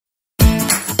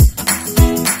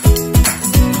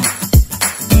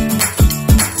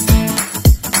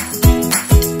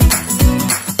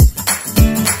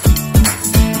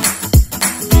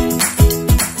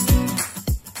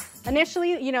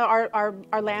initially, you know,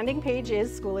 our landing page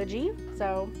is Schoology.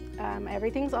 So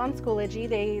everything's on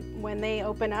Schoology. When they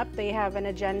open up, they have an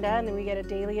agenda, and then we get a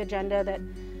daily agenda that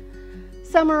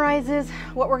summarizes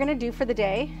what we're going to do for the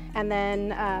day. And then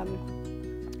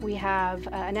we have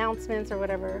announcements or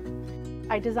whatever.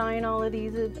 I design all of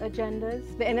these agendas,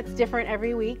 and it's different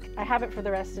every week. I have it for the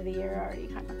rest of the year already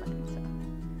kind of planned,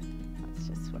 so that's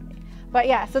just what But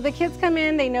yeah, so the kids come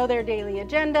in, they know their daily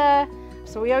agenda.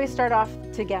 So we always start off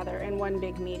together in one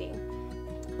big meeting.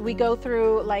 We go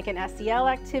through like an SEL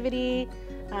activity,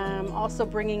 also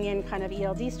bringing in kind of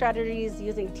ELD strategies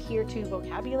using tier 2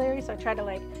 vocabulary. So I try to,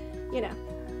 like, you know,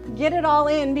 get it all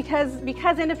in because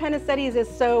independent studies is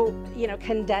so, you know,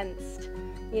 condensed.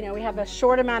 You know, we have a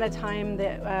short amount of time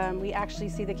that we actually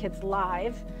see the kids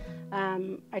live.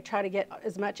 I try to get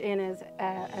as much in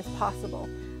as possible.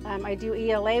 I do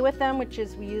ELA with them, which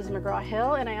is we use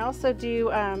McGraw-Hill, and I also do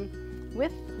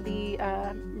with the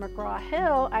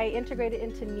McGraw-Hill, I integrate it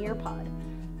into Nearpod.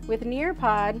 With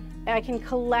Nearpod, I can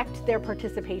collect their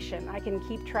participation. I can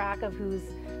keep track of who's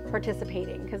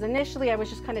participating, because initially I was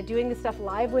just kind of doing this stuff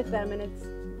live with them, and it's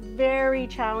very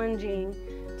challenging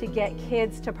to get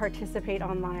kids to participate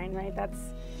online, right?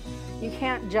 You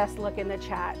can't just look in the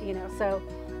chat, you know. So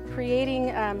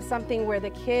creating something where the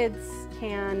kids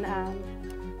can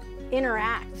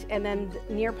interact, and then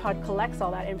Nearpod collects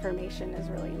all that information is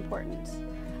really important.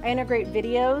 I integrate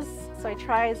videos, so I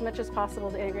try as much as possible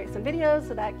to integrate some videos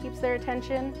so that keeps their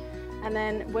attention. And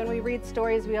then when we read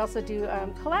stories, we also do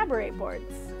collaborate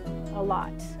boards a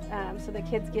lot. So the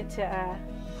kids get to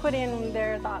put in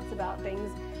their thoughts about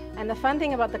things. And the fun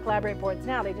thing about the collaborate boards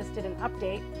now, they just did an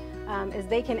update, is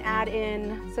they can add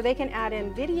in, so they can add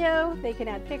in video, they can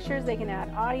add pictures, they can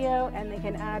add audio, and they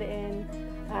can add in,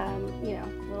 you know,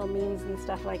 little memes and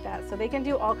stuff like that. So they can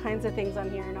do all kinds of things on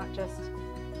here, not just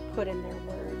put in their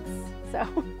words.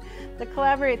 So the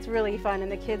collaborate's really fun, and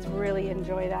the kids really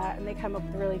enjoy that, and they come up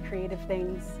with really creative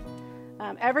things.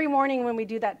 Every morning when we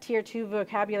do that tier 2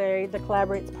 vocabulary, the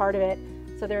collaborate's part of it.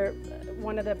 So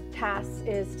one of the tasks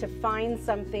is to find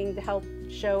something to help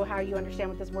show how you understand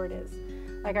what this word is.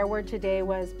 Like our word today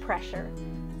was pressure.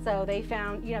 So they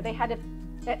found, you know, they had to,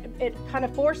 it kind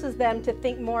of forces them to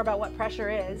think more about what pressure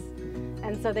is.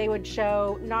 And so they would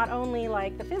show not only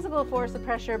like the physical force of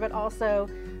pressure, but also,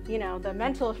 you know, the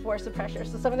mental force of pressure.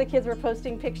 So some of the kids were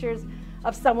posting pictures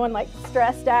of someone like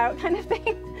stressed out kind of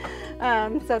thing.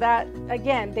 So that,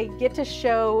 again, they get to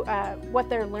show what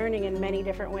they're learning in many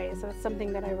different ways. So it's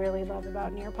something that I really love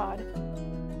about Nearpod.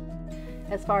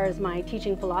 As far as my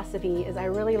teaching philosophy is, I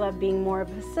really love being more of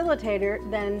a facilitator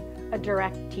than a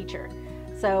direct teacher.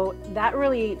 So that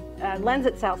really lends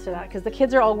itself to that, because the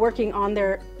kids are all working on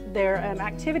their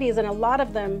activities, and a lot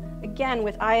of them, again,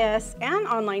 with IS and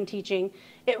online teaching,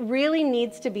 it really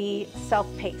needs to be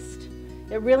self-paced.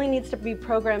 It really needs to be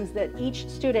programs that each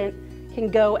student can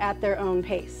go at their own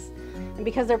pace. And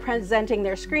because they're presenting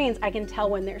their screens, I can tell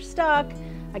when they're stuck,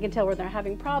 I can tell when they're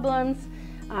having problems.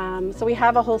 So we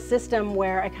have a whole system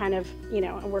where I kind of, you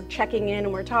know, we're checking in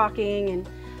and we're talking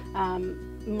and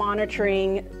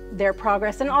monitoring their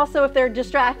progress. And also if they're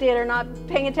distracted or not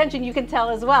paying attention, you can tell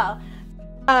as well.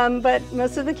 But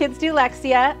most of the kids do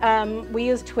Lexia. We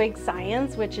use Twig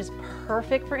Science, which is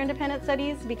perfect for independent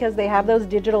studies because they have those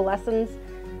digital lessons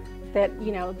that,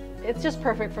 you know, it's just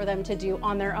perfect for them to do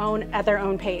on their own, at their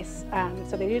own pace.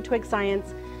 So they do Twig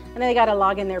Science, and then they got to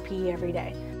log in their PE every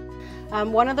day.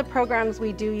 One of the programs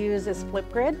we do use is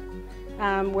Flipgrid,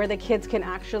 where the kids can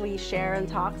actually share and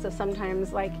talk. So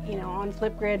sometimes, like, you know, on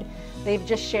Flipgrid, they've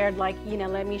just shared, like, you know,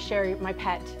 let me share my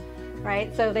pet,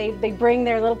 right? So they bring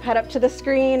their little pet up to the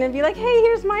screen and be like, hey,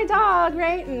 here's my dog,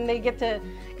 right? And they get to,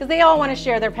 because they all want to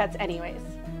share their pets anyways,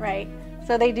 right?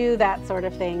 So they do that sort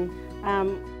of thing.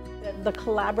 The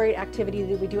collaborate activity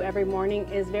that we do every morning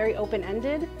is very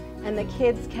open-ended, and the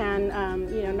kids can,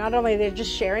 you know, not only they're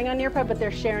just sharing on Nearpod, but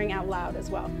they're sharing out loud as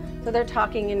well. So they're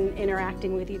talking and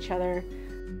interacting with each other.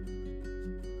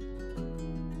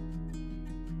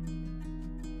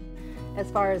 As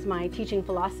far as my teaching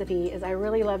philosophy is, I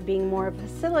really love being more of a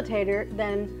facilitator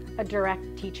than a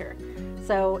direct teacher.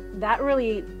 So that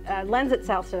really lends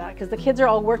itself to that, because the kids are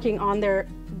all working on their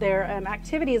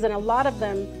activities, and a lot of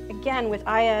them, again, with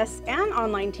IS and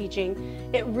online teaching,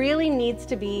 it really needs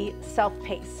to be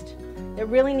self-paced. It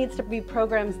really needs to be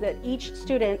programs that each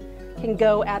student can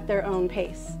go at their own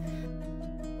pace.